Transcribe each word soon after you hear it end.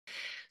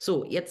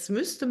So, jetzt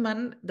müsste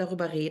man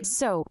darüber reden.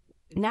 So,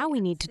 now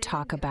we need to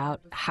talk about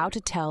how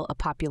to tell a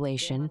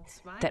population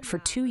that for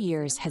 2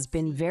 years has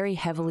been very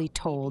heavily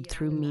told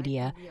through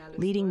media,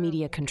 leading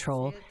media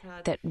control,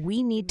 that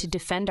we need to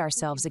defend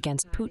ourselves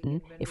against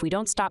Putin. If we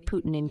don't stop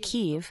Putin in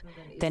Kyiv,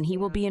 then he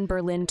will be in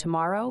Berlin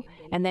tomorrow,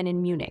 and then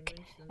in Munich,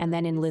 and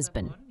then in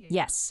Lisbon.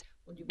 Yes.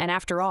 And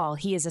after all,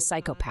 he is a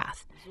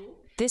psychopath.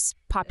 This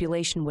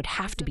population would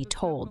have to be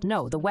told,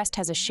 no, the West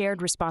has a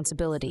shared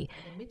responsibility.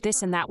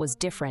 This and that was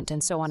different,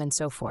 and so on and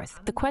so forth.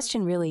 The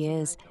question really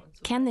is,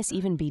 can this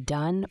even be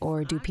done,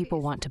 or do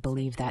people want to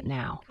believe that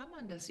now? Kann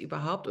man das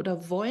überhaupt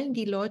oder wollen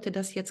die Leute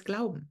das jetzt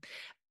glauben?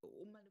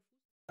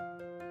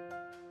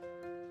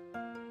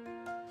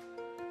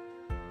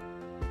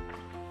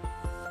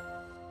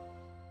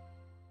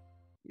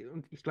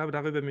 Und ich glaube,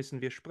 darüber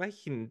müssen wir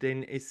sprechen,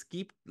 denn es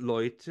gibt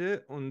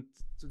Leute und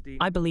zu denen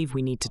I believe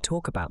we need to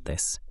talk about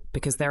this,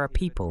 because there are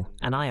people,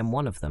 and I am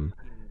one of them,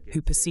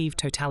 who perceive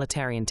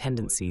totalitarian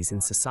tendencies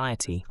in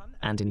society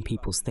and in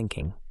people's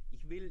thinking.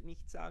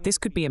 This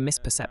could be a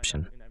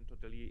misperception.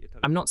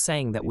 I'm not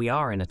saying that we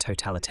are in a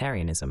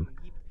totalitarianism,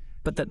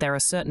 but that there are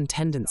certain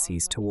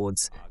tendencies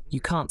towards, you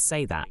can't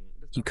say that,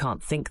 you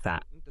can't think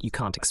that, you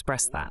can't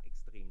express that.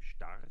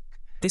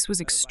 This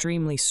was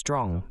extremely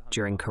strong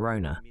during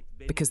Corona,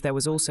 because there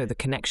was also the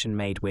connection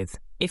made with,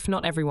 if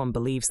not everyone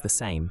believes the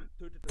same,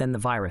 then the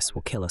virus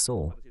will kill us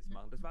all.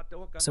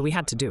 So we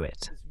had to do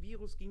it.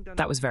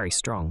 That was very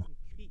strong.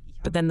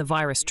 But then the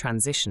virus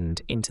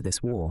transitioned into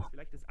this war.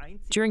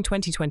 During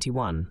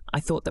 2021, I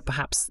thought that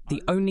perhaps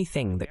the only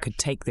thing that could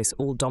take this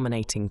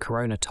all-dominating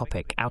corona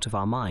topic out of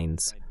our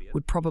minds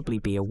would probably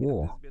be a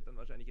war.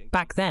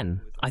 Back then,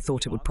 I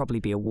thought it would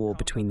probably be a war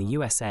between the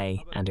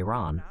USA and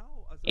Iran.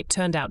 It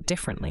turned out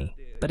differently,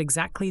 but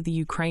exactly the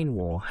Ukraine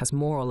war has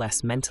more or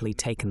less mentally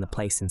taken the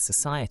place in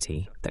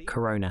society that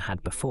corona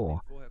had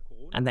before,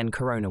 and then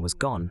corona was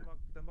gone.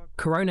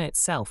 Corona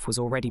itself was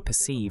already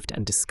perceived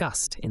and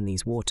discussed in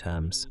these war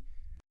terms.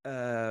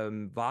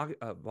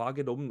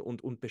 Wahrgenommen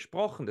und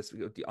besprochen,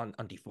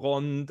 an die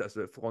Front,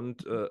 also Front.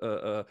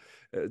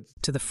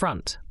 To the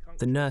front,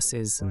 the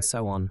nurses and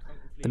so on,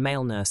 the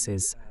male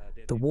nurses,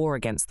 the war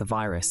against the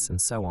virus and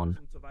so on.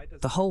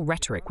 The whole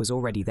rhetoric was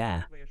already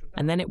there,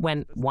 and then it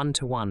went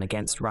one-to-one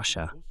against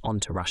Russia,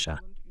 onto Russia.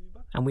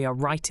 And we are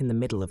right in the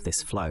middle of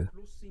this flow.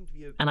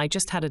 And I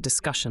just had a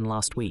discussion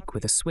last week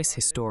with a Swiss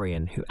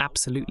historian who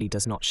absolutely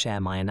does not share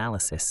my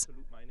analysis.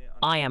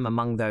 I am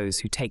among those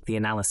who take the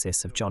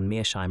analysis of John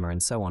Mearsheimer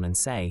and so on and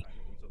say,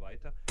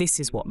 this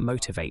is what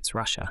motivates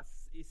Russia.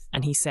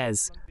 And he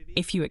says,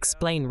 if you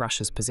explain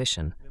Russia's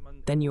position,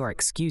 then you are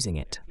excusing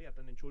it.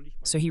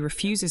 So he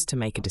refuses to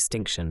make a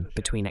distinction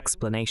between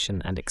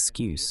explanation and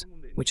excuse,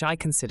 which I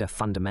consider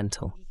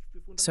fundamental.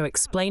 So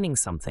explaining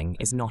something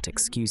is not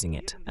excusing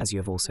it, as you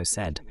have also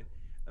said.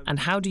 And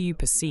how do you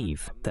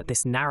perceive that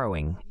this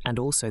narrowing and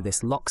also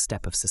this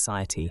lockstep of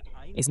society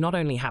is not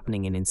only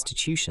happening in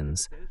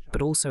institutions,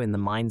 but also in the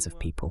minds of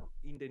people?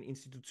 In den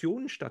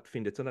Institutionen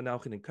stattfindet, sondern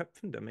auch in den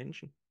Köpfen der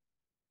Menschen.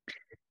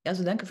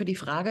 Also danke für die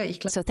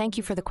Frage. So thank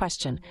you for the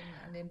question.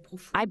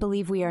 I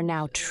believe we are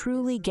now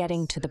truly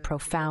getting to the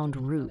profound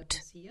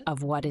root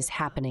of what is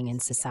happening in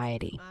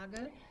society.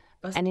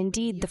 And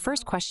indeed, the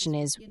first question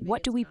is,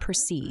 what do we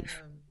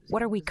perceive?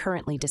 What are we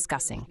currently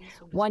discussing?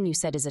 One, you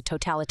said, is a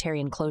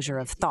totalitarian closure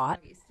of thought.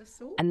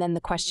 And then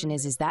the question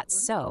is that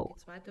so?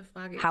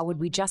 How would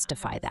we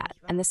justify that?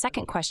 And the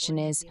second question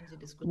is,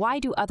 why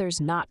do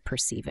others not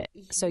perceive it?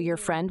 So your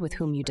friend with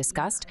whom you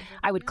discussed,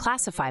 I would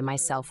classify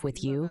myself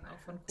with you.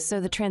 So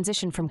the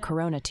transition from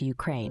Corona to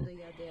Ukraine.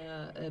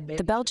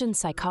 The Belgian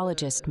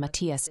psychologist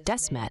Matthias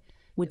Desmet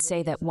would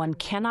say that one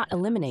cannot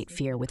eliminate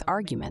fear with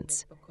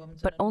arguments,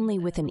 but only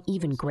with an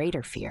even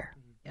greater fear.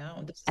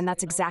 And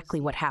that's exactly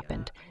what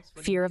happened.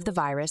 Fear of the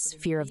virus,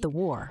 fear of the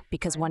war,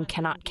 because one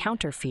cannot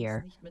counter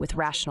fear with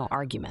rational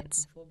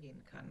arguments.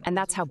 And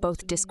that's how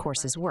both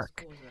discourses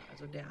work.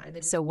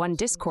 So one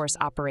discourse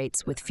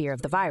operates with fear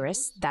of the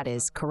virus, that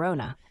is,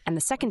 corona, and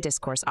the second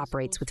discourse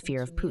operates with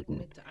fear of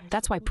Putin.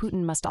 That's why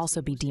Putin must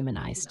also be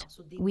demonized.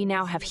 We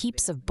now have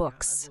heaps of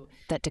books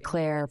that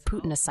declare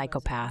Putin a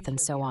psychopath and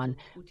so on,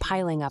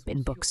 piling up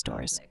in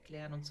bookstores.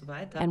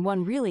 And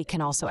one really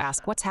can also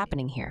ask, what's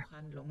happening here?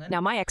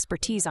 Now, my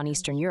expertise on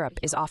Eastern Europe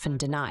is often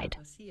denied.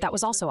 That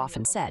was also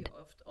often said.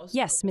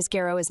 Yes, Ms.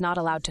 Guérot is not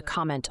allowed to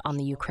comment on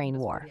the Ukraine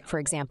war, for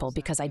example,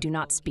 because I do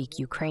not speak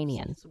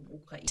Ukrainian.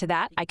 To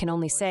that, I can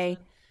only say,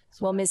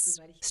 well, Ms.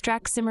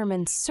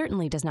 Strack-Zimmerman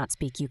certainly does not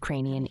speak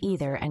Ukrainian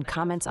either and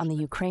comments on the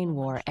Ukraine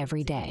war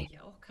every day.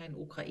 Kein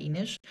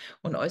Ukrainisch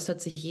und äußert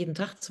sich jeden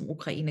Tag zum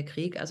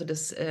Ukraine-Krieg. Also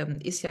das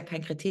ist ja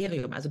kein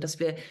Kriterium. Also dass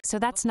wir So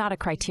that's not a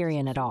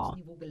criterion at all.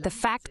 The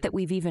fact that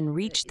we've even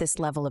reached this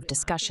level of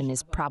discussion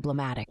is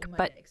problematic.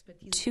 But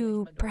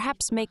to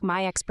perhaps make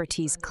my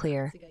expertise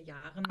clear,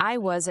 I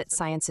was at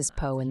Sciences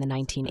Po in the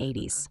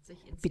 1980s,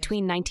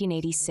 between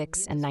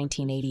 1986 and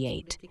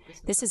 1988.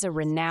 This is a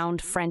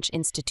renowned French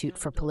institute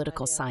for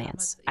political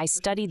science. I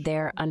studied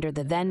there under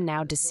the then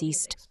now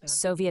deceased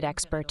Soviet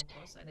expert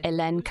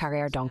Hélène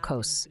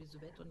Carrère-Doncos.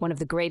 one of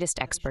the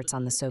greatest experts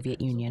on the Soviet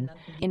Union,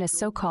 in a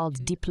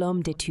so-called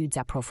Diplôme d'études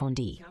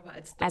approfondies.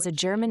 As a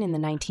German in the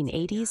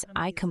 1980s,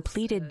 I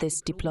completed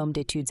this Diplôme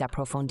d'études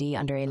approfondies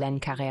under Hélène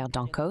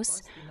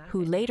Carrère-Dancos,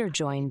 who later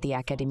joined the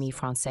Académie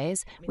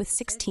Française with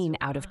 16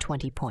 out of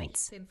 20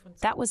 points.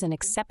 That was an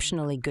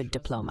exceptionally good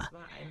diploma.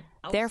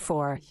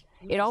 Therefore,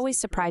 it always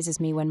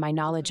surprises me when my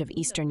knowledge of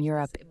Eastern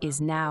Europe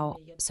is now,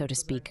 so to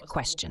speak,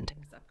 questioned.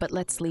 But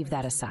let's leave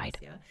that aside.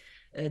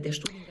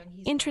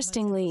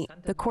 Interestingly,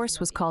 the course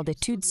was called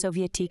Études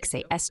soviétiques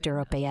et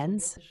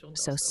est-européennes,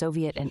 so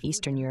Soviet and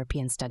Eastern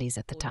European studies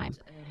at the time.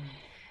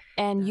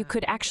 And you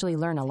could actually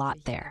learn a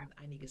lot there.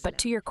 But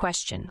to your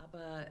question,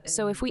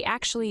 so if we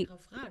actually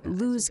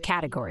lose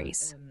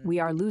categories, we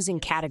are losing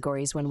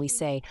categories when we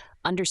say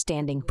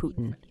understanding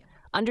Putin.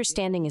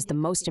 Understanding is the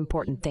most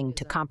important thing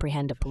to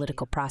comprehend a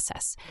political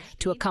process,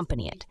 to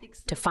accompany it,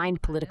 to find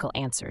political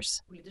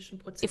answers.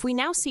 If we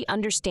now see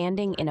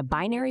understanding in a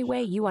binary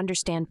way, you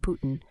understand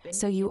Putin,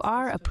 so you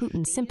are a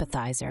Putin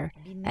sympathizer,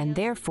 and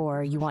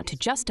therefore you want to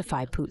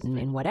justify Putin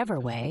in whatever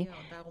way,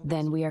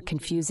 then we are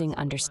confusing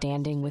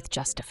understanding with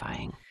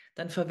justifying.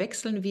 Dann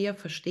verwechseln wir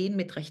Verstehen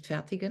mit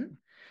Rechtfertigen.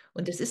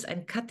 Und es ist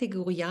ein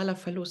kategorialer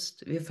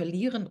Verlust. Wir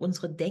verlieren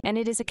unsere Denken. And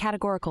it is a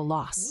categorical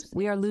loss.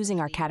 We are losing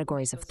our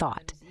categories of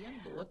thought.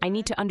 I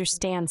need to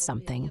understand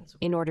something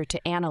in order to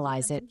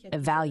analyze it,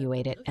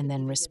 evaluate it, and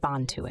then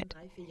respond to it.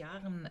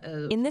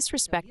 In this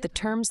respect, the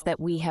terms that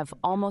we have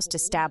almost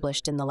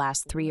established in the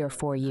last 3 or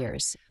 4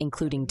 years,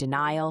 including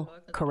denial,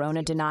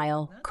 corona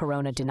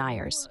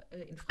deniers.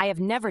 I have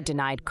never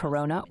denied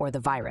corona or the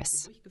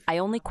virus. I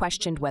only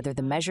questioned whether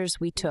the measures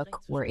we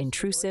took were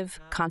intrusive,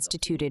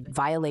 constituted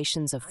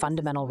violations of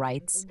fundamental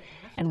rights,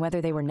 and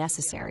whether they were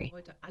necessary.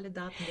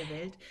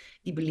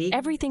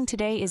 Everything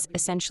today is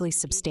essentially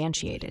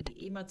substantiated.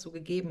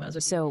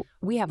 So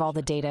we have all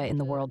the data in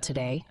the world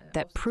today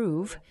that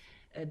prove,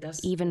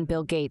 even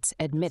Bill Gates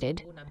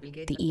admitted,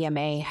 the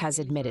EMA has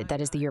admitted,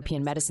 that is the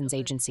European Medicines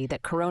Agency,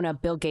 that corona,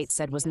 Bill Gates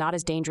said, was not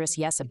as dangerous,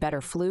 yes, a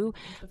better flu,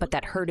 but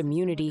that herd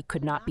immunity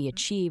could not be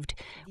achieved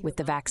with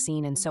the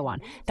vaccine and so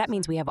on. That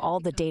means we have all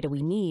the data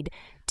we need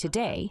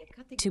today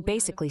to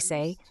basically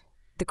say,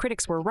 the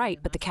critics were right,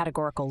 but the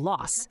categorical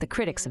loss, the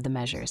critics of the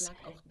measures.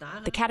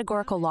 The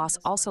categorical loss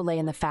also lay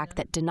in the fact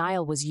that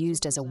denial was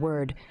used as a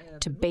word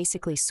to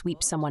basically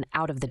sweep someone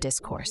out of the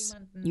discourse.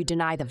 You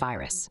deny the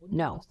virus.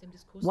 No.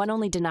 One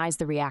only denies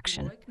the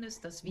reaction.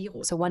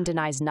 So one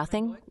denies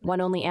nothing,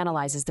 one only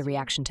analyzes the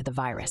reaction to the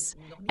virus.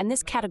 And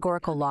this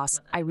categorical loss,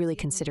 I really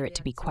consider it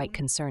to be quite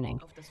concerning.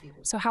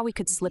 So how we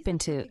could slip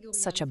into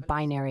such a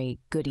binary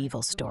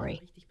good-evil story.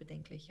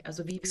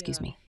 Excuse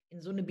me.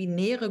 In so eine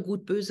binäre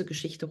Gut-Böse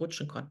Geschichte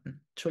rutschen konnten.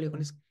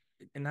 Entschuldigung.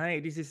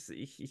 Nein,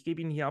 ich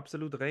gebe Ihnen hier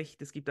absolut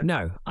recht. Es gibt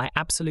No, I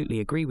absolutely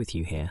agree with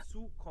you here.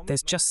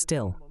 There's just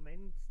still.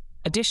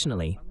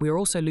 Additionally, we are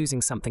also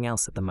losing something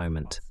else at the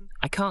moment.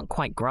 I can't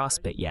quite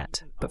grasp it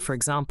yet, but for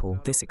example,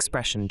 this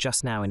expression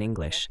just now in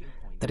English,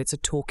 that it's a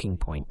talking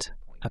point,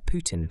 a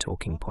Putin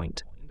talking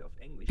point.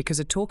 Because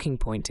a talking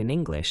point in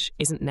English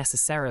isn't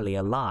necessarily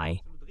a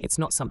lie, it's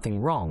not something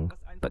wrong,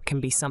 but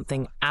can be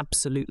something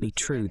absolutely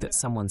true that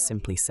someone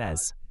simply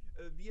says.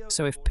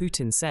 So if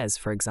Putin says,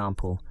 for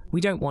example,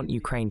 we don't want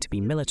Ukraine to be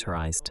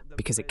militarized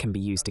because it can be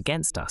used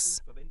against us,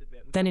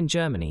 then in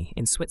Germany,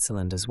 in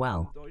Switzerland as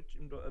well.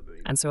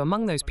 And so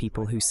among those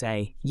people who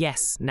say,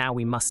 yes, now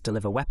we must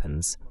deliver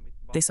weapons,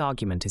 this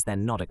argument is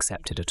then not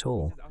accepted at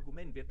all.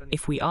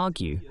 If we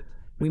argue,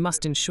 we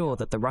must ensure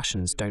that the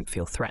Russians don't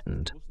feel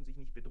threatened,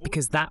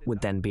 because that would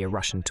then be a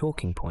Russian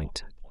talking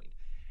point.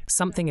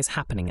 Something is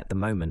happening at the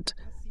moment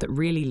that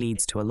really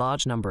leads to a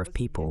large number of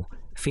people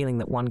feeling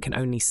that one can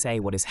only say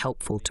what is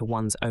helpful to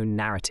one's own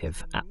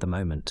narrative at the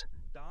moment.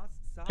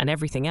 And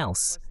everything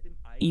else,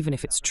 even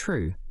if it's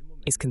true,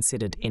 is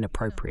considered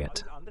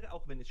inappropriate.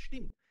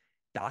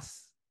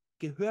 Das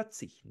gehört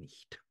sich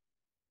nicht.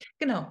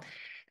 Genau.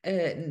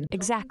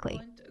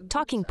 Exactly.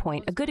 Talking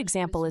point, a good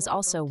example is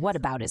also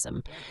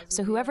whataboutism.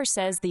 So whoever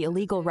says the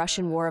illegal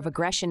Russian war of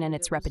aggression and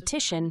its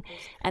repetition,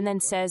 and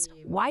then says,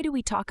 why do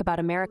we talk about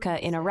America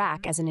in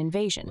Iraq as an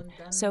invasion?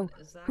 So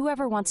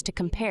whoever wants to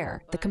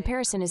compare, the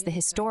comparison is the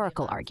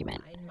historical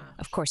argument.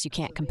 Of course, you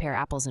can't compare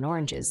apples and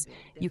oranges.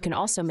 You can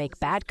also make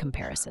bad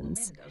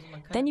comparisons.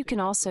 Then you can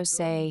also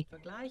say,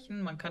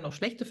 man kann auch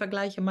schlechte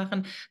Vergleiche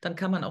machen, dann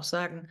kann man auch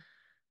sagen,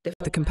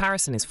 the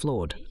comparison is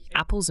flawed.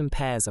 Apples and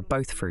pears are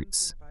both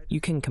fruits. You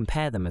can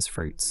compare them as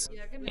fruits.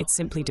 It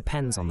simply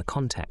depends on the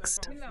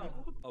context.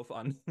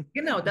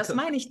 Genau, das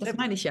meine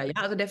ich ja.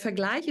 Also der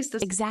Vergleich ist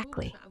das.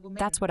 Exactly.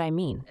 That's what I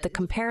mean. The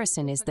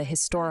comparison is the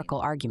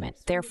historical argument.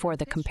 Therefore,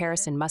 the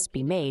comparison must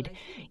be made,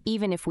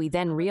 even if we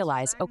then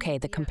realize, okay,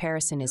 the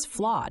comparison is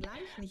flawed.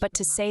 But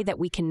to say that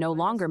we can no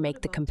longer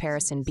make the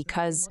comparison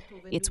because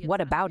it's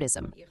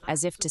whataboutism,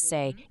 as if to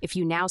say, if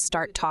you now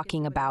start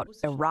talking about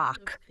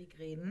Iraq,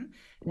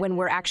 when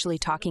we're actually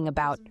talking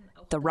about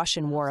the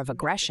Russian war of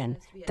aggression,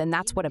 then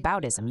that's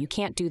whataboutism. You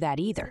can't do that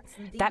either.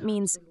 That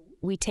means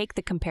we take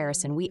the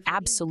comparison, we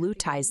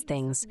absolutize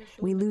things,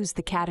 we lose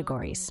the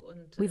categories.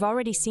 We've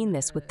already seen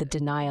this with the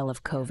denial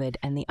of COVID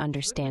and the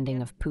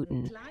understanding of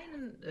Putin.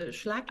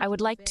 I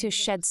would like to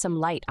shed some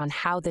light on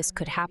how this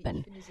could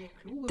happen.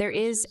 There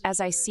is, as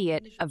I see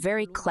it, a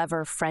very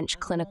clever French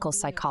clinical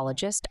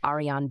psychologist,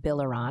 Ariane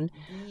Billeran,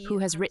 who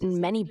has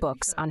written many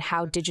books on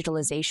how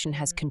digitalization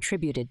has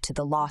contributed to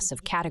the loss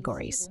of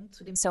categories.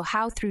 So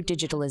how through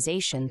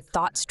digitalization,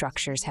 thought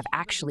structures have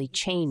actually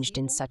changed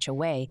in such a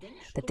way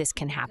that this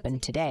can happen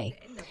today.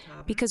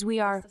 Because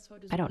we are,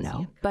 I don't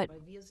know, but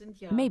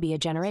maybe a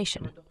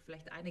generation.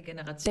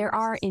 There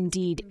are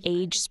indeed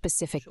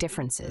age-specific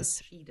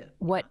differences.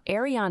 What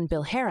Ariane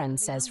Billeran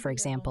says, for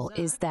example,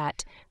 is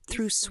that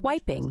through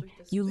swiping,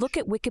 you look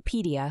at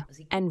Wikipedia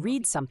and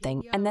read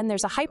something, and then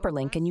there's a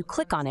hyperlink and you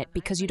click on it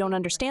because you don't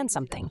understand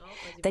something.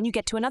 Then you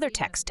get to another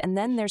text, and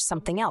then there's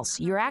something else.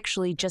 You're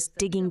actually just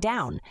digging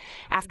down.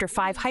 After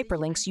 5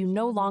 hyperlinks, you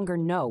no longer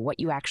know what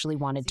you actually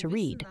wanted to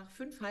read.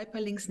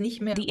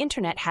 The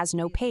internet has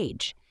no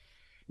page.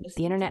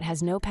 The internet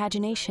has no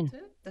pagination.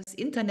 Das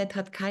Internet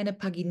hat keine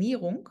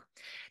Paginierung.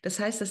 Das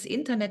heißt, das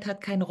Internet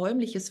hat kein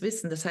räumliches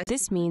Wissen.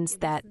 This means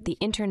that the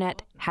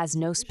internet has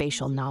no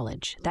spatial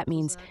knowledge. That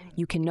means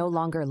you can no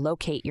longer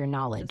locate your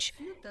knowledge.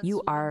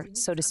 You are,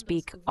 so to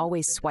speak,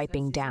 always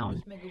swiping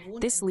down.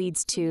 This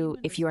leads to,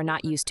 if you are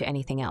not used to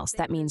anything else,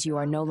 that means you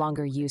are no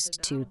longer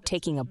used to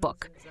taking a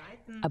book.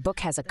 A book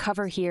has a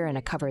cover here and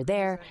a cover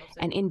there,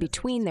 and in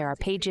between there are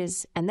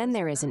pages, and then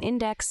there is an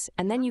index,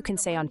 and then you can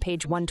say on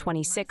page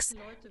 126,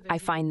 I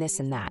find this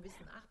and that.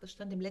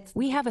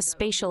 We have a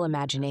spatial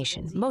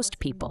imagination, most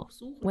people,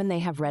 when they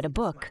have read a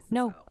book,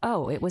 know,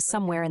 oh, it was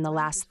somewhere in the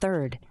last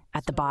third,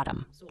 at the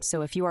bottom.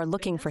 So if you are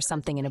looking for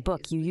something in a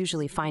book, you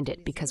usually find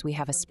it because we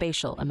have a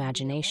spatial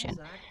imagination.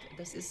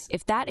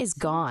 If that is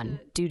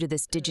gone due to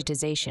this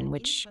digitization,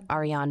 which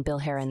Ariane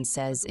Billeran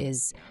says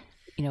is,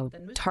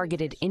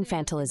 targeted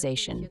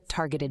infantilization,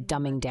 targeted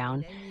dumbing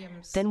down,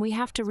 then we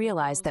have to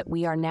realize that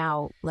we are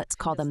now, let's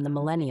call them the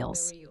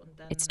millennials.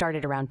 It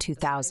started around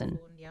 2000.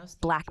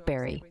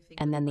 BlackBerry,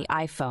 and then the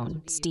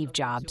iPhone, Steve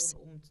Jobs.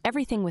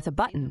 Everything with a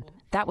button.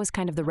 That was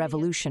kind of the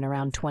revolution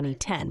around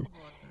 2010.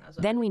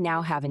 Then we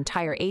now have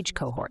entire age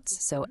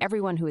cohorts, so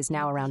everyone who is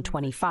now around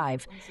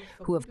 25,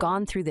 who have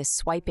gone through this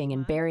swiping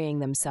and burying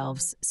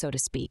themselves, so to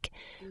speak,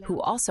 who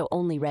also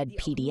only read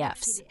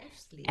PDFs.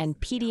 And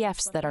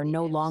PDFs that are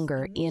no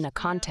longer in a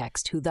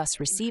context, who thus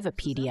receive a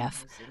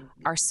PDF,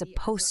 are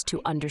supposed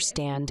to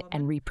understand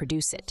and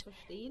reproduce it.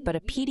 But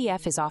a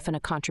PDF is often a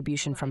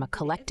contribution from a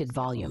collected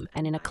volume,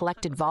 and in a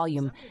collected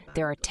volume,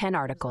 there are 10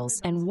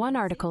 articles, and one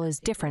article is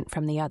different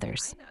from the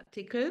others.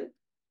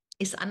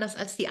 Ist anders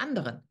als die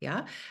anderen,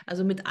 ja?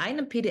 Also mit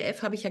einem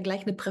PDF habe ich ja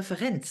gleich eine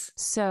Präferenz.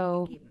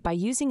 So, by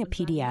using a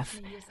PDF,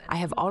 I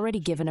have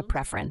already given a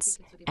preference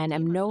and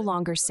am no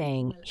longer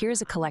saying,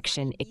 here's a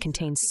collection, it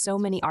contains so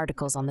many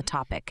articles on the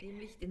topic.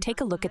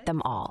 Take a look at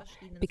them all,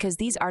 because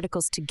these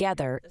articles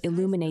together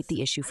illuminate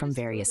the issue from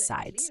various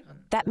sides.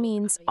 That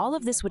means all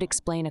of this would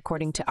explain,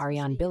 according to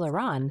Ariane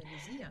Billeran,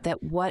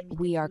 that what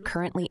we are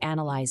currently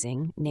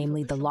analyzing,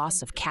 namely the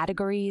loss of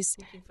categories,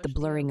 the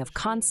blurring of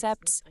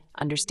concepts,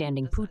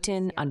 understanding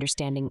Putin,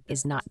 understanding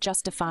is not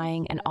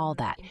justifying, and all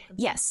that.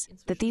 Yes,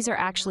 that these are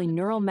actually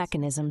neural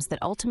mechanisms that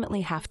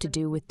ultimately have to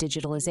do with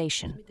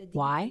digitalization.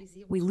 Why?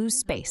 We lose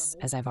space,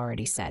 as I've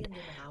already said.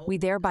 We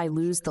thereby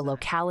lose the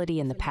locality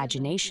and the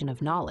pagination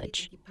of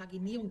knowledge.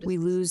 We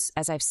lose,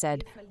 as I've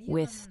said,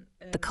 with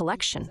the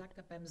collection,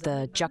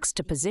 the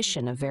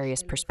juxtaposition of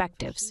various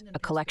perspectives, a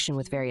collection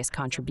with various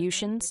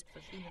contributions,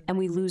 and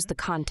we lose the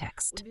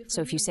context.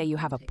 So if you say you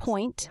have a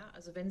point,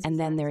 and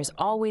then there is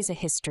always a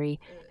history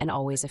and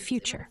always a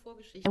future.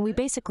 And we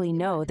basically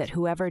know that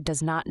whoever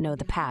does not know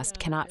the past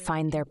cannot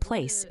find their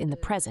place in the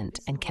present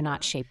and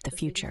cannot shape the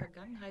future.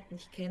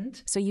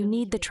 So you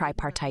need the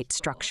tripartite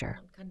structure.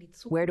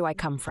 Where do I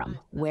come from?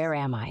 Where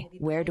am I?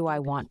 Where do I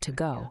want to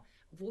go?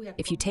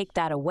 If you take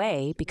that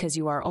away because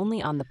you are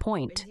only on the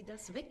point,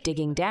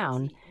 digging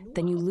down,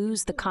 then you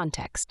lose the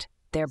context,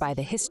 thereby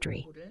the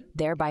history,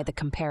 thereby the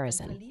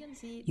comparison.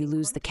 You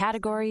lose the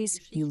categories,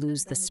 you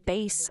lose the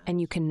space,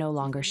 and you can no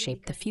longer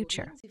shape the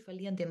future. Sie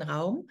verlieren den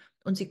Raum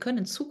und sie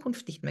können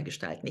Zukunft nicht mehr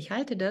gestalten. Ich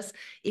halte das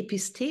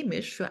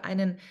epistemisch für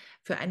eine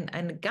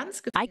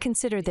ganz I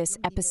consider this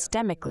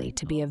epistemically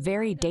to be a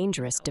very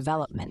dangerous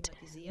development,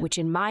 which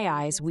in my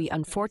eyes we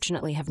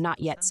unfortunately have not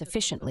yet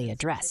sufficiently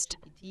addressed.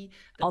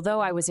 Although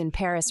I was in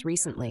Paris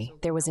recently,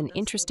 there was an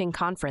interesting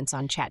conference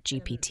on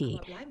ChatGPT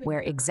where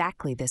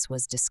exactly this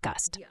was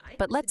discussed.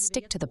 But let's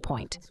stick to the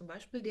point.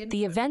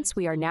 The events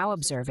we are now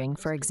observing,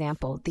 for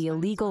example, the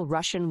illegal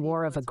Russian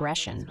war of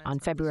aggression on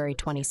February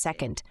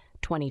 22nd,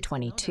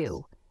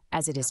 2022,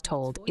 as it is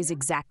told, is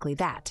exactly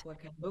that.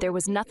 There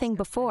was nothing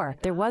before.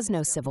 There was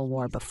no civil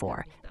war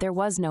before. There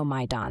was no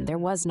Maidan. There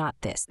was not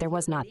this. There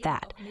was not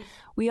that.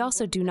 We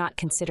also do not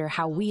consider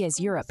how we as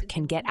Europe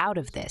can get out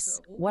of this.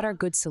 What are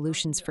good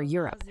solutions for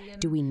Europe?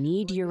 Do we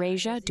need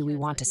Eurasia? Do we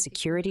want a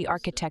security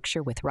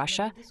architecture with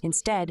Russia?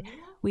 Instead,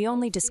 we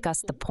only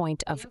discuss the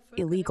point of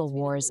illegal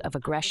wars of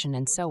aggression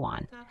and so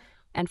on.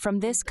 And from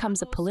this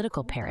comes a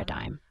political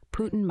paradigm.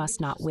 Putin must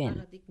not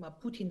win.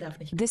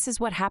 This is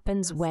what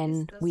happens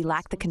when we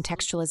lack the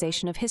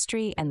contextualization of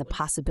history and the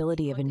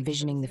possibility of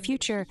envisioning the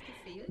future.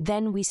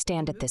 Then we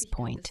stand at this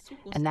point,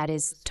 and that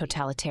is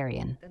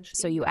totalitarian.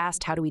 So you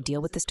asked, how do we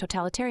deal with this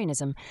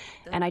totalitarianism?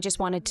 And I just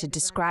wanted to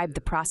describe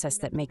the process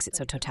that makes it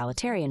so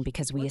totalitarian,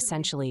 because we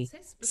essentially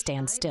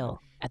stand still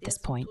at this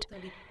point.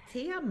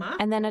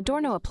 And then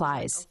Adorno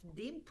applies,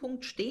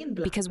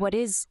 because what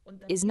is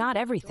not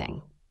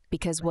everything.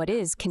 Because what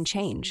is can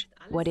change.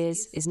 What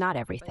is not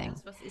everything.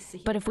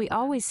 But if we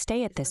always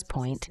stay at this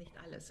point,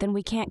 then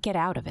we can't get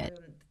out of it.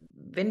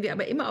 Wenn wir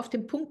aber immer auf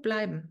dem Punkt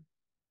bleiben,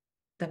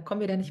 dann kommen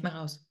wir da nicht mehr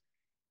raus.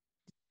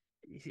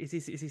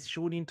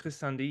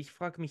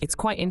 It's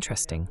quite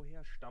interesting.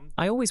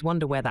 I always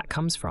wonder where that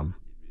comes from,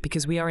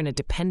 because we are in a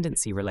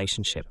dependency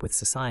relationship with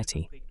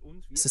society.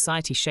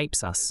 Society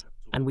shapes us,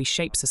 and we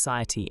shape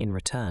society in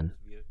return.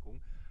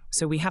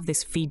 So we have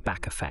this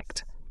feedback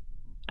effect.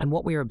 And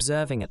what we are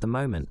observing at the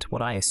moment,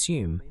 what I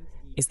assume,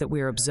 is that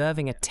we are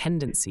observing a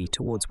tendency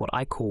towards what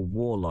I call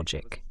war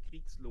logic.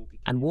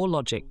 And war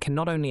logic can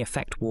not only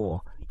affect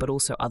war, but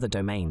also other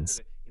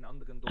domains.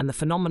 And the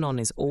phenomenon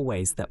is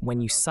always that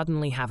when you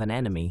suddenly have an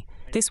enemy,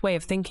 this way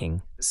of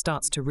thinking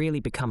starts to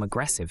really become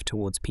aggressive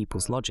towards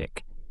people's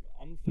logic,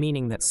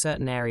 meaning that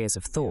certain areas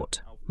of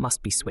thought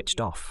must be switched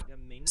off.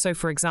 So,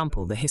 for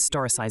example, the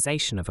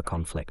historicization of a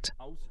conflict,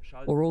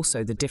 or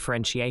also the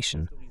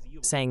differentiation,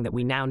 saying that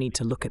we now need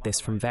to look at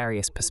this from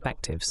various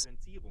perspectives.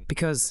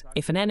 Because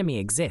if an enemy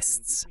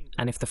exists,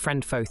 and if the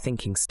friend-foe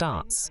thinking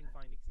starts,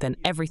 then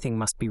everything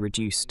must be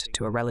reduced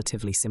to a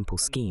relatively simple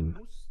scheme.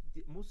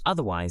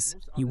 Otherwise,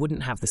 you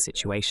wouldn't have the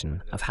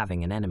situation of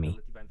having an enemy.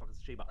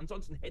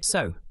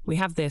 So, we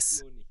have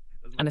this,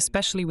 and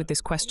especially with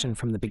this question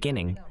from the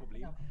beginning,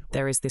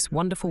 there is this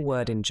wonderful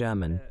word in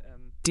German,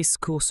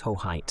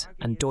 Diskurshoheit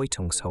and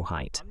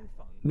Deutungshoheit,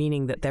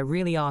 meaning that there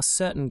really are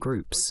certain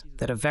groups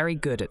that are very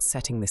good at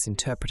setting this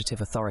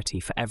interpretative authority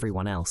for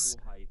everyone else.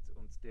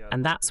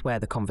 And that's where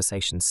the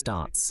conversation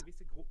starts,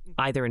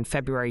 either in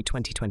February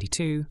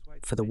 2022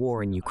 for the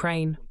war in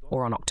Ukraine,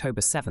 or on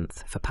October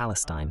 7th for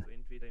Palestine.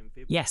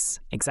 Yes,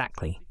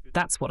 exactly.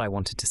 That's what I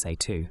wanted to say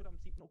too.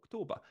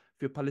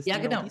 Ja,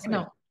 genau.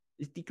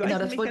 Genau,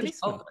 das wollte ich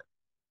auch.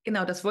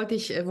 Genau, das wollte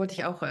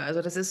ich auch.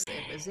 Also das ist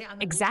sehr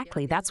analog.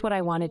 Exactly, that's what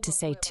I wanted to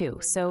say too.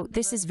 So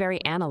this is very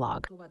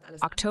analog.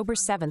 October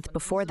 7th,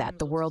 before that,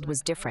 the world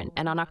was different.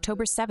 And on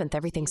October 7th,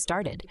 everything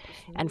started.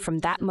 And from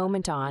that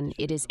moment on,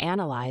 it is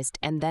analyzed,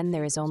 and then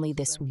there is only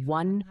this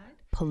one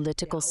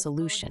political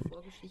solution.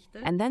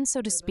 And then,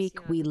 so to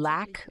speak, we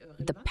lack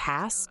the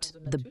past,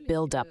 the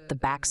build-up, the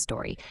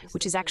backstory,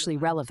 which is actually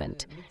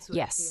relevant.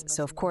 Yes,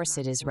 so of course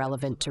it is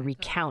relevant to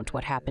recount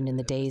what happened in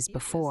the days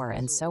before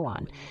and so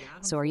on.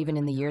 So, or even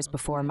in the years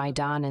before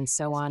Maidan and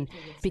so on,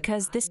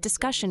 because this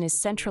discussion is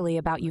centrally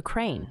about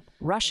Ukraine.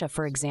 Russia,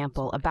 for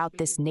example, about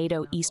this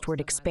NATO eastward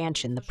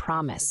expansion, the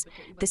promise.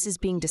 This is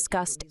being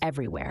discussed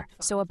everywhere.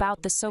 So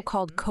about the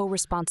so-called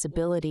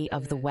co-responsibility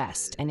of the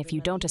West. And if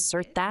you don't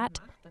assert that,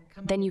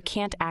 then you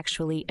can't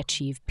actually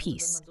achieve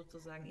peace.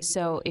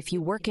 So if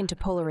you work into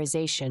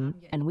polarization,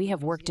 and we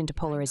have worked into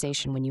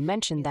polarization when you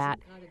mentioned that,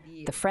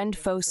 the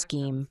friend-foe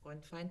scheme,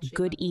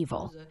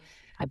 good-evil,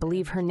 I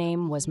believe her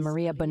name was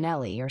Maria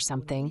Bonelli or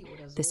something,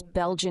 this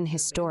Belgian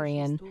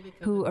historian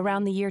who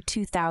around the year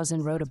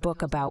 2000 wrote a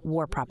book about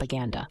war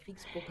propaganda.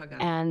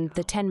 And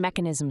the 10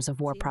 mechanisms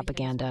of war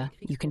propaganda,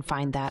 you can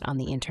find that on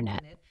the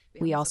internet.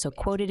 We also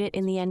quoted it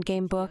in the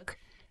Endgame book.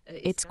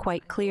 It's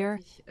quite clear,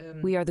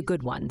 we are the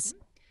good ones.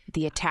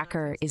 The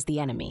attacker is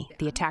the enemy.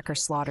 The attacker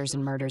slaughters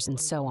and murders and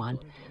so on.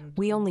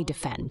 We only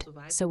defend,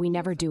 so we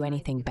never do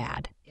anything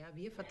bad.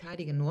 Wir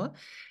verteidigen nur,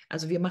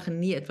 also wir machen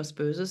nie etwas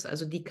Böses.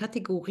 Also die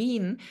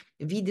Kategorien,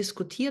 wie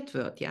diskutiert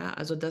wird, ja,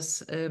 also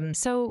das.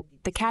 So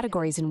the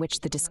categories in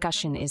which the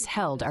discussion is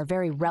held are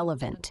very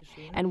relevant,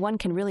 and one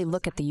can really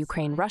look at the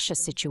Ukraine-Russia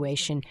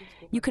situation.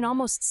 You can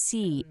almost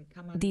see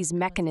these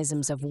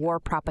mechanisms of war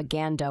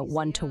propaganda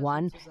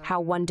one-to-one,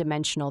 how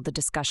one-dimensional the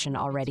discussion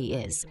already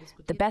is.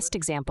 The best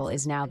example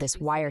is now this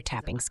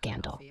wiretapping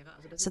scandal.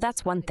 So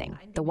that's one thing,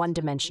 the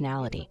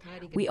one-dimensionality.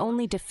 We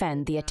only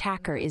defend, the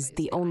attacker is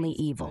the only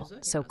evil.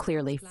 So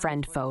clearly,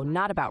 friend-foe,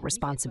 not about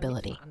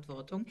responsibility.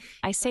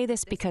 I say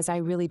this because I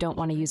really don't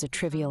want to use a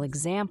trivial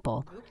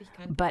example,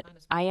 but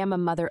I am a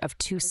mother of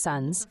 2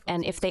 sons,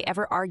 and if they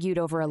ever argued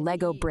over a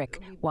Lego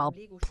brick while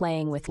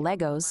playing with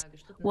Legos,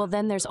 well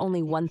then there's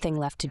only one thing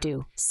left to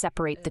do,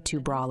 separate the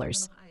 2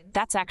 brawlers.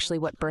 That's actually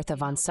what Bertha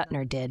von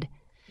Suttner did.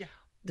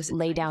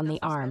 Lay down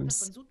the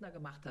arms.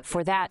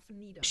 For that,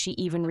 she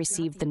even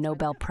received the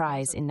Nobel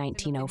Prize in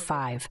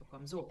 1905.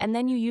 And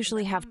then you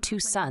usually have 2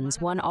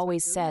 sons. One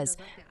always says,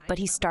 but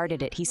he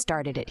started it, he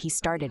started it, he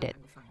started it.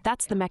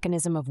 That's the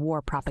mechanism of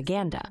war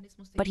propaganda.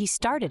 But he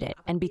started it,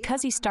 and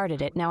because he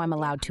started it, now I'm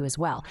allowed to as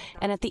well.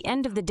 And at the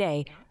end of the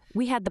day,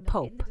 we had the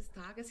Pope,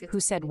 who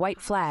said, white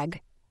flag,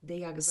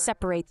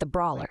 separate the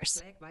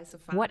brawlers.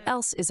 What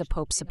else is a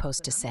Pope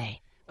supposed to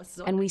say?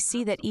 And we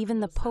see that even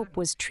the Pope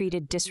was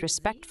treated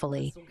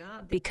disrespectfully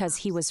because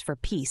he was for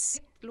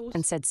peace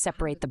and said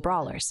separate the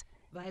brawlers.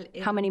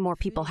 How many more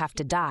people have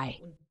to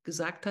die?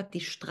 Gesagt hat,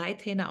 die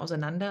Streithähne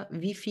auseinander,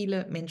 wie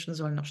viele Menschen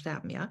sollen noch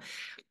sterben, ja?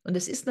 Und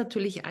es ist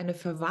natürlich eine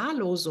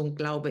Verwahrlosung,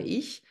 glaube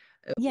ich.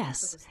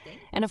 Yes,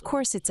 and of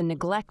course it's a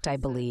neglect, I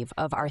believe,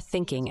 of our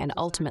thinking and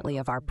ultimately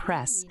of our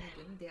press,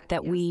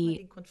 that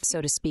we,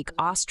 so to speak,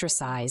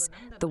 ostracize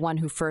the one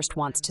who first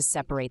wants to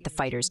separate the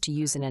fighters, to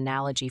use an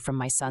analogy from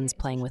my son's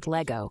playing with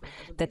Lego,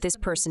 that this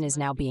person is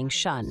now being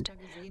shunned.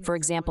 For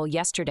example,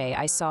 yesterday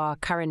I saw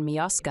Karin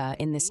Mioska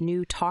in this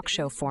new talk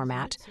show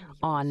format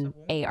on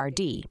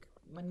ARD.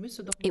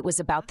 It was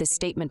about this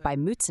statement by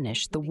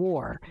Mützenich, the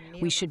war.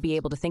 We should be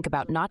able to think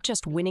about not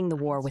just winning the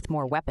war with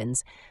more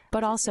weapons,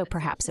 but also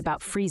perhaps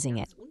about freezing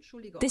it.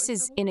 This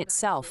is in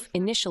itself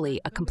initially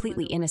a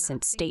completely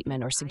innocent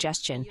statement or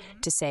suggestion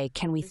to say,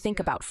 can we think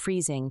about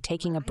freezing,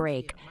 taking a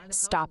break,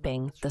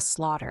 stopping the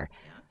slaughter?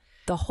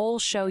 The whole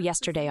show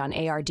yesterday on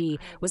ARD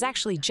was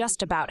actually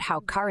just about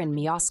how Karin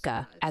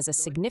Mioska, as a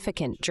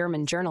significant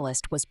German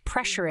journalist, was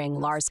pressuring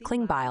Lars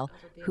Klingbeil,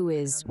 who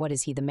is, what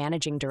is he, the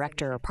managing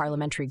director or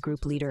parliamentary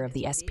group leader of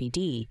the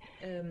SPD,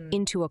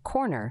 into a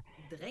corner,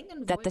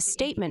 that the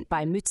statement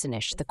by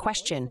Mützenich,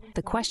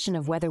 the question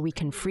of whether we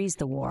can freeze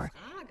the war,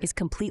 is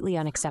completely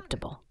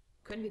unacceptable.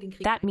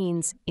 That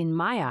means, in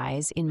my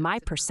eyes, in my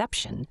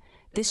perception,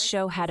 this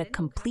show had a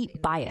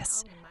complete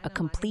bias, a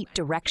complete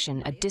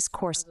direction, a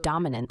discourse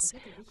dominance,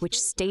 which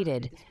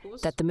stated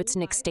that the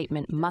Mützenich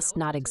statement must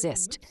not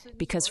exist,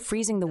 because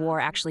freezing the war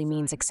actually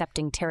means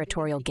accepting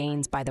territorial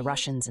gains by the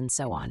Russians and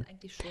so on.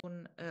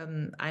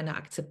 Eine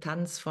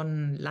Akzeptanz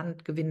von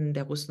Landgewinnen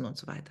der Russen und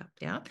so weiter,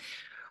 ja?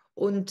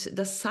 Und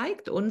das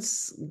zeigt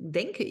uns,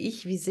 denke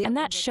ich, wie sehr. And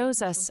that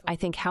shows us, I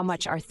think, how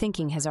much our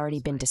thinking has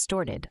already been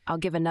distorted. I'll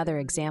give another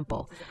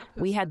example.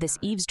 We had this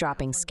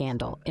eavesdropping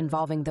scandal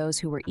involving those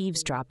who were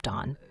eavesdropped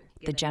on,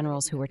 the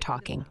generals who were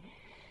talking.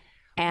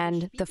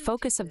 And the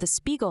focus of the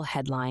Spiegel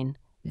headline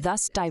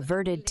thus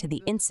diverted to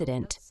the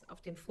incident,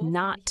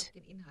 not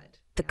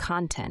the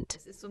content.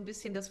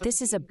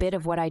 This is a bit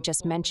of what I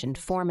just mentioned,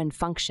 form and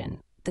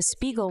function. The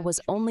Spiegel was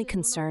only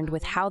concerned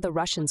with how the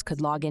Russians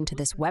could log into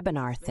this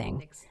webinar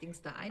thing.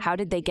 How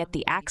did they get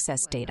the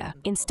access data?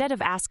 Instead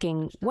of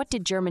asking, what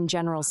did German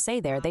generals say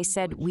there, they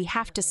said, we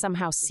have to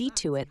somehow see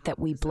to it that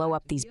we blow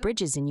up these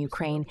bridges in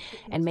Ukraine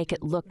and make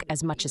it look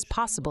as much as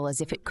possible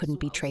as if it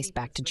couldn't be traced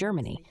back to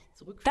Germany.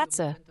 That's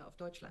a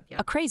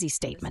crazy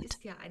statement,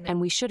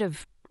 and we should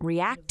have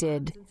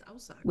reacted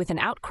with an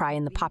outcry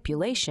in the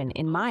population,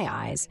 in my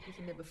eyes,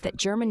 that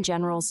German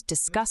generals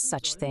discuss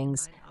such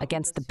things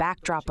against the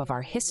backdrop of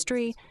our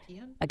history,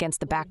 against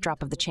the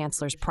backdrop of the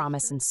Chancellor's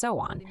promise, and so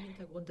on.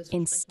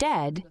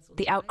 Instead,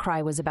 the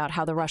outcry was about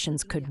how the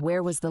Russians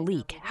where was the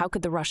leak? How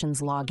could the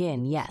Russians log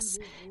in? Yes,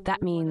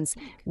 that means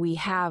we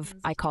have,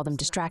 I call them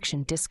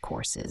distraction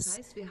discourses.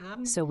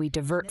 So we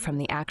divert from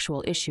the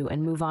actual issue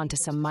and move on to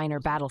some minor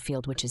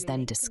battlefield which is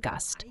then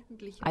discussed.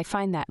 I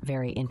find that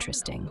very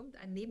interesting.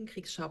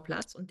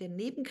 Nebenkriegsschauplatz und der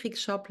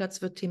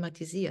Nebenkriegsschauplatz wird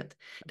thematisiert.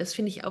 Das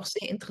finde ich auch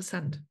sehr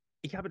interessant.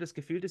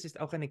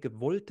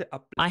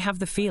 I have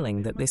the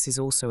feeling that this is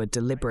also a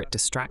deliberate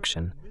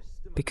distraction,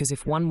 because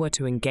if one were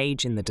to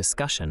engage in the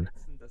discussion,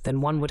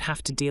 then one would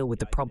have to deal with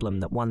the problem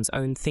that one's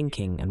own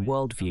thinking and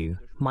worldview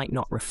might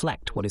not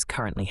reflect what is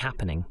currently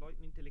happening.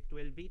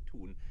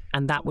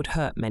 And that would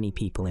hurt many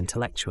people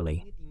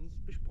intellectually.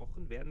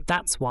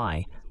 That's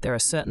why there are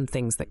certain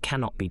things that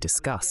cannot be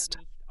discussed.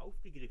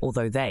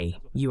 Although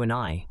you and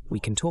I, we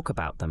can talk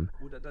about them,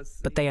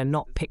 but they are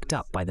not picked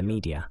up by the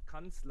media.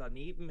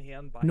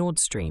 Nord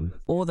Stream,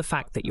 or the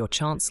fact that your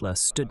Chancellor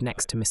stood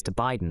next to Mr.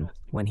 Biden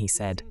when he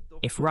said,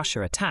 if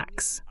Russia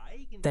attacks,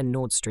 then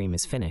Nord Stream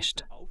is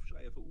finished.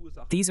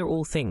 These are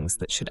all things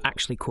that should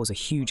actually cause a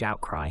huge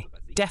outcry,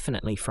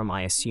 definitely from,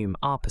 I assume,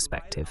 our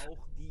perspective,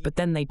 but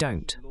then they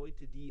don't.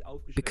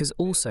 Because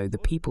also the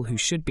people who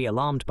should be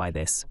alarmed by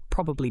this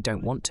probably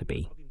don't want to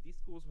be.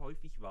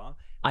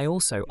 I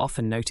also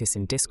often notice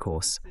in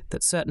discourse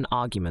that certain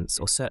arguments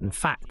or certain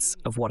facts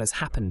of what has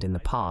happened in the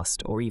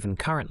past or even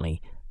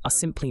currently are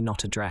simply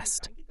not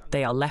addressed.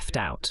 They are left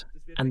out,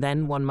 and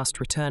then one must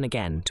return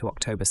again to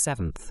October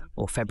 7th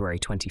or February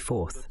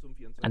 24th,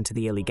 and to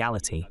the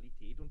illegality.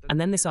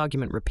 And then this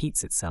argument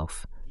repeats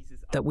itself,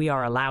 that we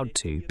are allowed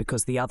to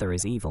because the other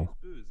is evil.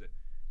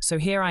 So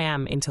here I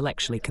am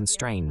intellectually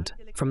constrained,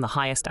 from the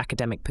highest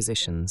academic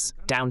positions,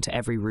 down to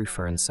every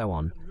roofer and so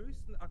on.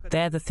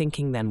 There the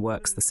thinking then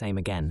works the same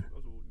again.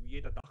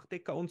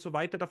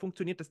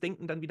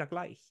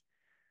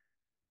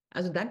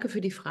 Also danke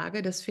für die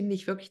Frage, das finde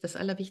ich wirklich das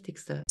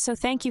Allerwichtigste. So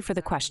thank you for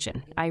the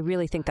question. I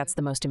really think that's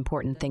the most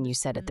important thing you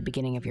said at the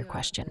beginning of your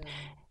question.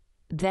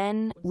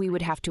 Then we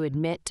would have to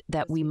admit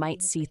that we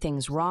might see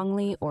things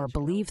wrongly or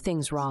believe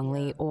things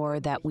wrongly or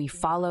that we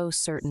follow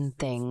certain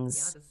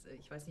things.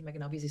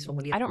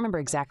 I don't remember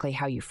exactly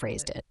how you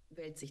phrased it.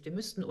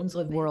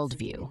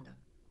 Worldview.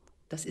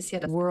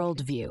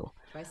 Worldview.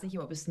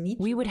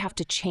 We would have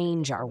to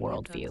change our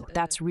worldview.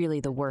 That's really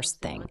the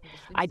worst thing.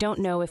 I don't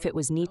know if it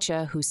was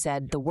Nietzsche who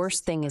said the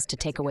worst thing is to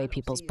take away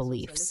people's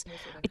beliefs.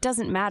 It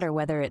doesn't matter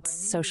whether it's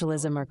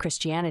socialism or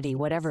Christianity,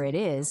 whatever it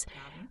is,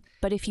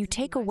 But if you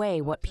take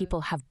away what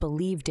people have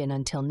believed in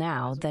until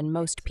now, then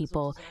most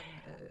people...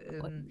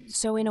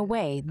 So in a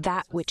way,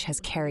 that which has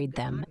carried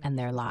them and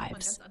their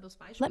lives.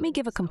 Let me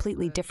give a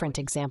completely different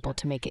example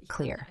to make it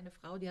clear.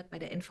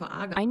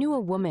 I knew a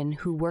woman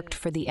who worked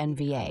for the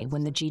NVA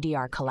when the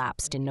GDR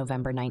collapsed in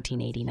November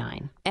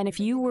 1989. And if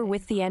you were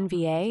with the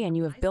NVA and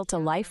you have built a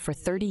life for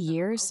 30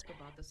 years,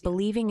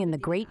 believing in the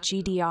great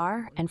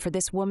GDR, and for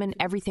this woman,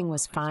 everything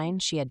was fine.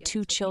 She had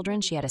 2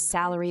 children, she had a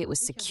salary, it was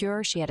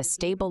secure, she had a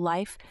stable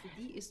life.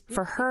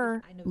 For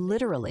her,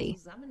 literally,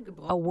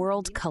 a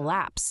world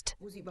collapsed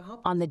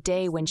on the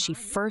day when she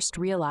first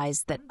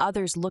realized that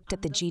others looked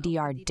at the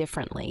GDR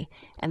differently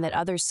and that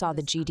others saw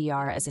the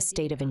GDR as a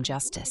state of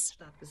injustice.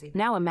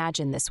 Now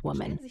imagine this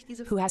woman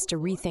who has to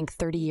rethink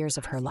 30 years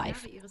of her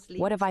life.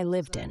 What have I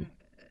lived in?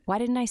 Why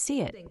didn't I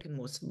see it?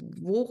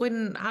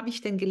 Worin habe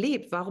ich denn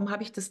gelebt? Warum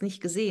habe ich das nicht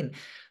gesehen?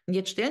 Und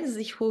jetzt stellen Sie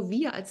sich vor,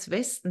 wir als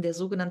Westen, der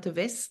sogenannte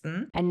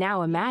Westen. And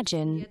now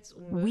imagine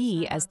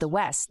we as the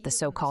West, the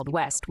so-called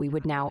West, we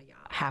would now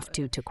have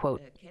to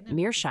quote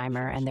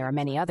Mearsheimer, and there are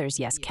many others,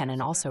 yes, Kennan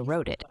also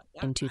wrote it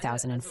in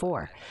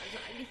 2004.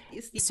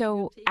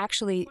 So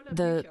actually,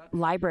 the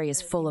library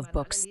is full of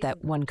books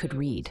that one could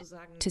read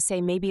to say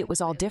maybe it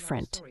was all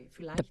different.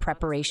 The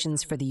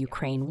preparations for the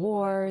Ukraine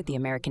war, the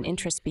American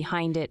interests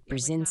behind it,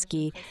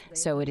 Brzezinski,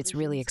 so it's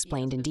really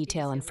explained in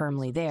detail and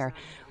firmly there.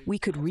 We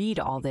could read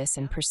all this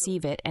and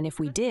perceive it, and if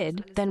we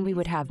did, then we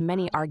would have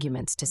many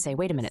arguments to say,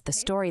 wait a minute, the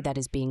story that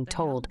is being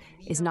told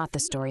is not the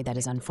story that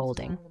is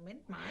unfolding.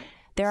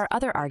 There are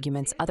other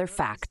arguments, other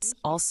facts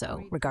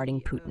also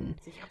regarding Putin.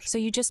 So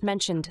you just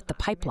mentioned the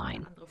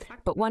pipeline,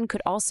 but one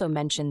could also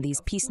mention these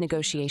peace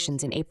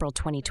negotiations in April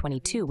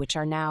 2022, which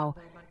are now,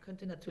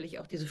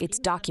 it's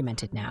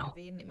documented now,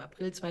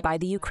 by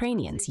the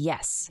Ukrainians,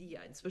 yes,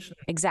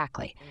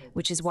 exactly,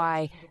 which is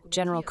why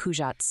General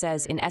Kujat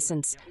says, in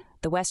essence,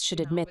 the West should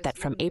admit that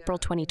from April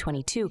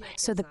 2022,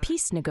 so the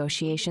peace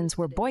negotiations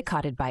were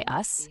boycotted by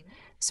us.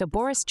 So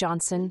Boris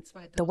Johnson,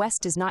 the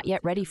West is not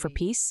yet ready for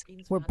peace,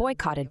 were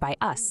boycotted by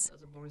us.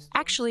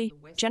 Actually,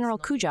 General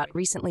Kujat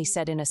recently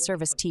said in a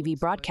Service TV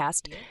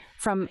broadcast,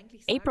 from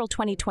April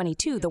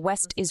 2022, the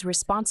West is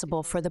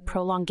responsible for the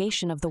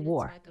prolongation of the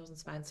war.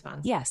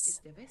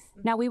 Yes.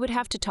 Now we would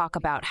have to talk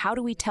about how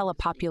do we tell a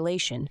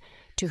population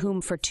to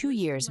whom for 2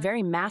 years,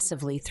 very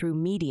massively through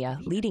media,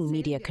 leading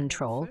media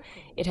control,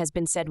 it has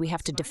been said we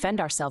have to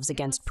defend ourselves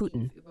against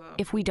Putin.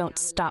 If we don't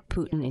stop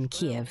Putin in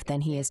Kiev,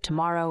 then he is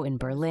tomorrow in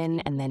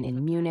Berlin, and then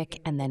in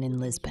Munich, and then in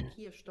Lisbon.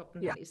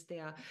 Ja. Ist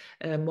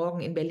der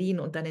morgen in Berlin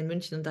und dann in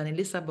München und dann in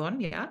Lissabon,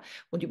 ja?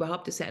 Und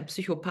überhaupt ist er ein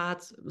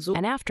Psychopath. So.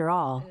 And after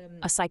all,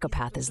 a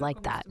psychopath is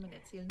like that.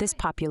 This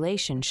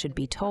population should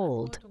be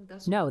told,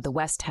 no, the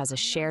West has a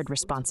shared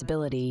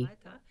responsibility,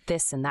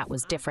 this and that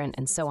was different,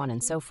 and so on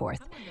and so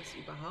forth.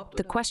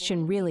 The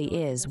question really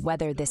is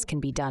whether this can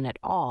be done at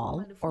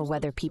all, or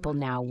whether people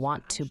now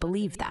want to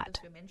believe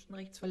that.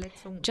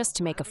 Just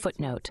to make a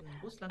footnote,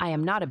 I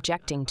am not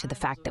objecting to the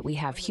fact that we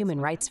have human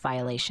rights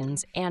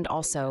violations and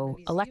also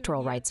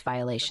electoral rights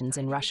violations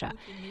in Russia.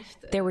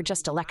 There were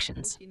just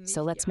elections,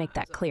 so let's make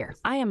that clear.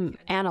 I am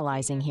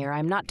analyzing here.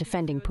 I'm not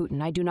defending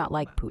Putin. I do not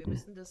like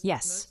Putin.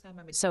 Yes.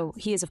 So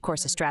he is, of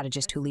course, a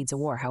strategist who leads a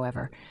war,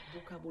 however.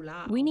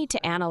 We need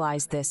to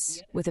analyze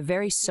this with a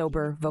very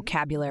sober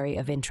vocabulary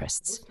of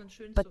interests.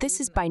 But this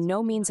is by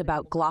no means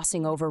about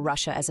glossing over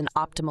Russia as an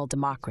optimal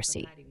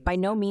democracy. By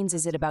no means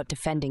is it about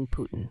defending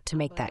Putin, to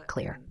make that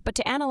clear. But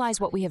to analyze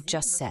what we have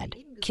just said,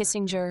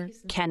 Kissinger,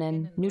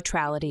 Kennan,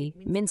 neutrality,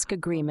 Minsk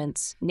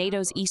agreements,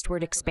 NATO's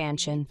eastward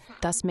expansion,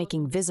 thus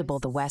making visible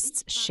the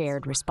West's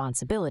shared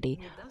responsibility,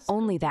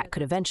 only that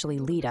could eventually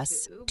lead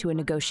us to a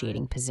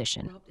negotiating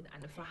position.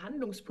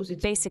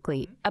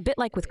 Basically, a bit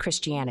like with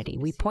Christianity,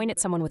 we point at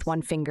someone with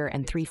one finger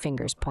and 3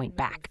 fingers point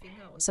back.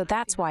 So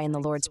that's why in the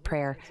Lord's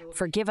Prayer,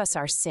 forgive us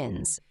our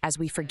sins as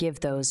we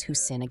forgive those who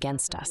sin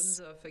against us.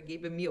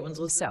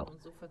 So,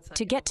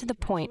 to get to the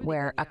point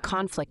where a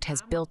conflict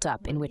has built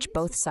up in which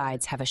both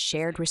sides have a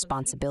shared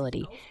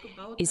responsibility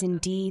is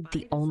indeed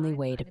the only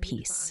way to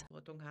peace.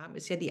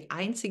 Ist ja die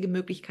einzige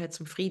Möglichkeit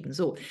zum Frieden.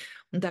 So.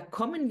 Und da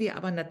kommen wir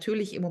aber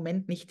natürlich im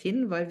Moment nicht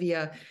hin, weil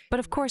wir... But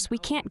of course, we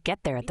can't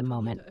get there at the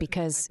moment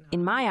because,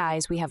 in my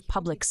eyes, we have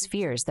public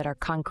spheres that are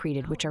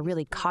concreted, which are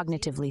really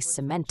cognitively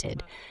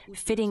cemented,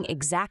 fitting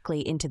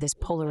exactly into this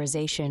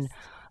polarization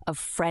of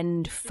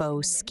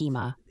friend-foe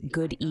schema,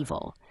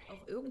 good-evil.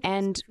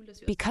 And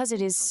because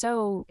it is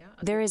so,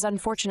 there is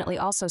unfortunately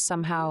also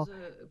somehow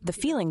the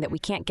feeling that we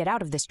can't get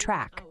out of this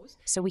track.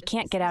 So we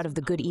can't get out of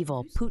the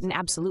good-evil. Putin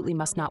absolutely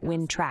must not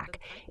win track.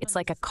 It's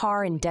like a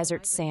car in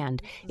desert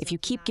sand. If you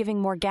keep giving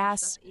more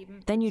gas,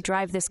 then you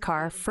drive this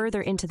car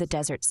further into the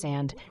desert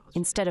sand,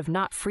 instead of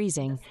not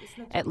freezing,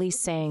 at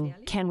least saying,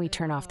 can we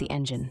turn off the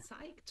engine?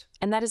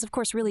 And that is, of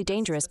course, really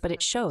dangerous, but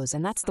it shows,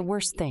 and that's the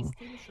worst thing.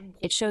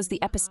 It shows the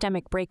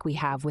epistemic break we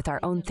have with our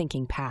own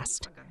thinking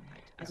past.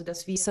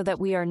 So that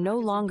we are no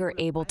longer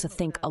able to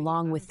think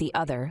along with the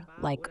other,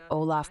 like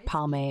Olaf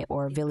Palme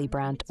or Willy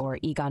Brandt or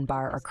Egon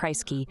Bahr or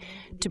Kreisky,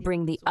 to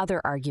bring the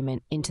other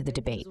argument into the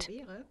debate.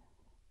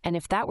 And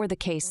if that were the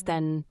case,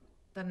 then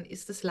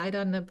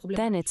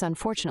it's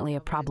unfortunately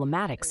a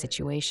problematic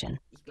situation.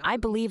 I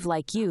believe,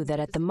 like you, that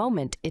at the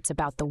moment it's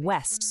about the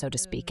West, so to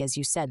speak. As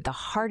you said, the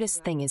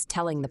hardest thing is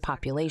telling the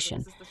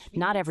population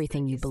not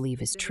everything you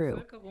believe is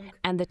true.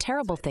 And the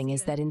terrible thing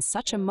is that in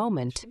such a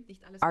moment,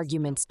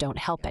 arguments don't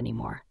help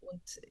anymore.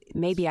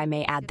 Maybe I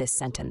may add this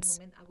sentence.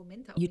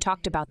 You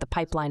talked about the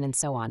pipeline and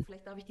so on.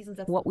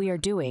 What we are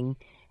doing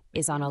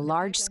is on a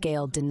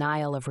large-scale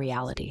denial of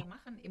reality.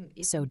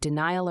 So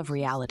denial of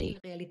reality.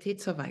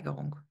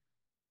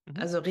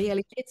 Also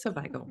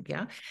Realitätsverweigerung,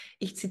 ja.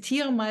 Ich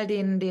zitiere mal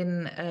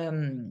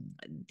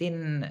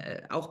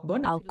auch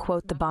Bonn. I'll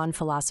quote the Bonn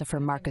philosopher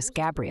Marcus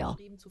Gabriel.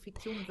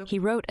 He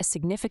wrote a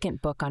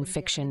significant book on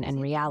fiction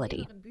and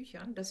reality.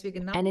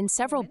 And in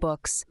several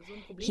books,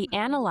 he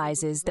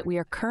analyzes that we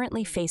are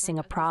currently facing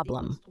a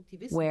problem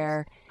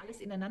where,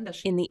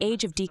 in the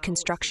age of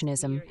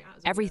deconstructionism,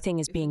 everything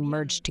is being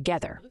merged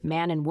together.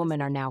 Man and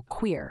woman are now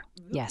queer.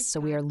 Yes, so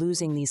we are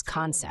losing these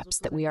concepts,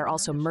 that we are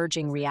also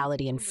merging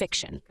reality and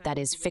fiction. That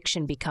is,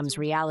 fiction becomes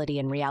reality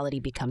and reality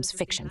becomes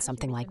fiction,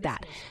 something like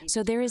that.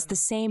 So there is the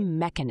same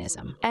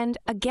mechanism. And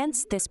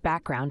against this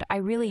background, I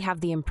really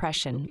have the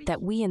impression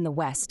that we in the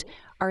West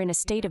are in a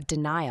state of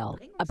denial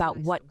about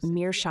what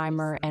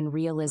Mearsheimer and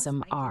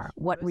realism are,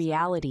 what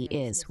reality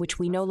is, which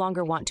we no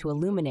longer want to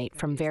illuminate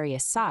from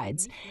various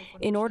sides,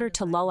 in order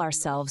to lull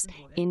ourselves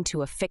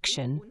into a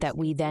fiction that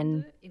we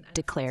then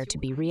declare to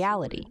be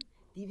reality.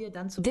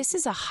 This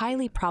is a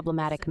highly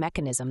problematic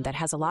mechanism that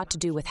has a lot to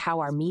do with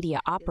how our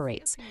media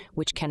operates,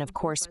 which can, of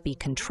course, be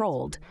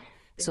controlled.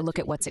 So look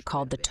at what's it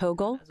called, the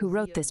Togol, who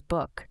wrote this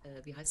book,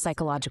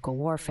 Psychological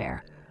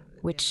Warfare,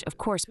 which, of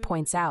course,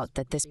 points out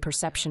that this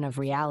perception of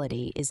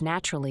reality is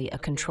naturally a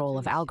control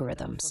of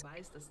algorithms.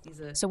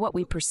 So what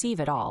we perceive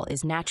at all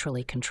is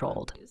naturally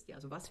controlled.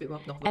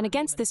 And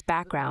against this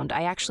background,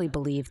 I actually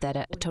believe that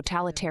a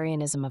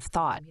totalitarianism of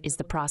thought is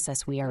the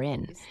process we are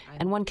in,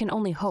 and one can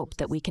only hope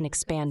that we can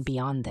expand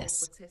beyond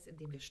this.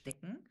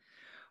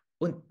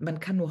 Und man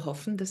kann nur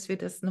hoffen, dass wir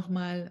das noch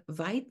mal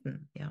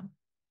weiten, ja.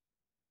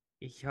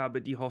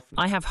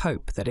 I have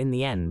hope that in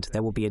the end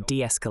there will be a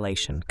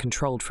de-escalation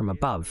controlled from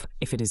above,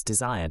 if it is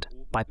desired,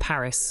 by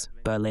Paris,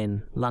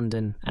 Berlin,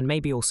 London, and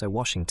maybe also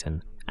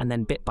Washington, and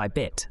then bit by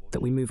bit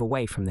that we move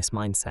away from this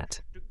mindset.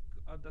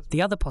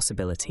 The other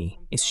possibility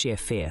is sheer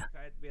fear.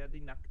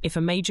 If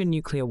a major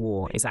nuclear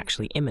war is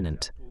actually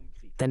imminent,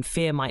 then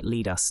fear might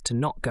lead us to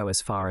not go as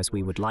far as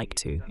we would like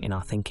to in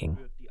our thinking.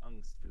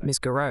 Ms.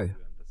 Guérot,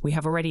 we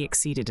have already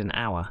exceeded an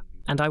hour,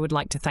 and I would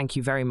like to thank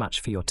you very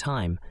much for your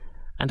time,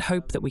 and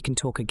hope that we can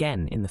talk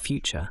again in the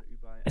future,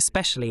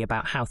 especially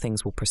about how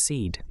things will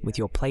proceed with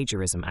your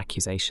plagiarism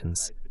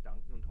accusations.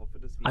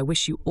 I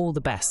wish you all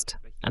the best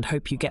and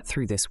hope you get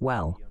through this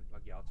well,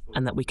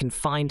 and that we can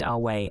find our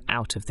way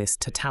out of this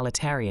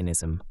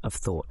totalitarianism of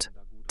thought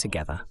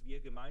together.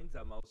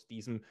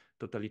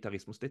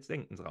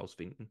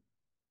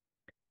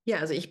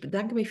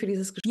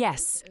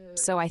 Yes,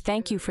 so I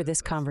thank you for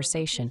this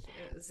conversation.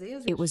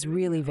 It was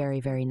really very,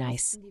 very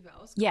nice.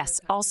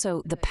 Yes,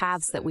 also the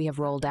paths that we have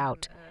rolled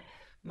out.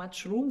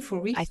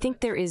 I think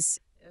there is,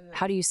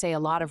 how do you say, a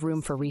lot of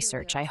room for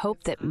research. I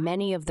hope that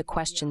many of the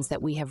questions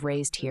that we have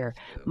raised here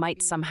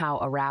might somehow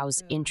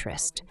arouse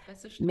interest.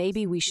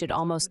 Maybe we should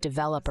almost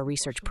develop a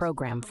research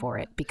program for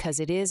it,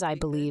 because it is, I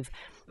believe,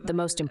 the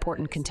most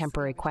important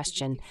contemporary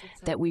question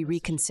that we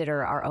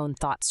reconsider our own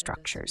thought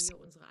structures.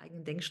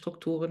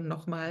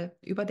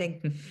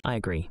 I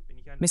agree.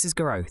 Mrs.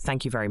 Guérot,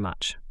 thank you very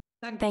much.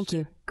 Thank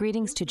you.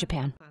 Greetings to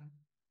Japan.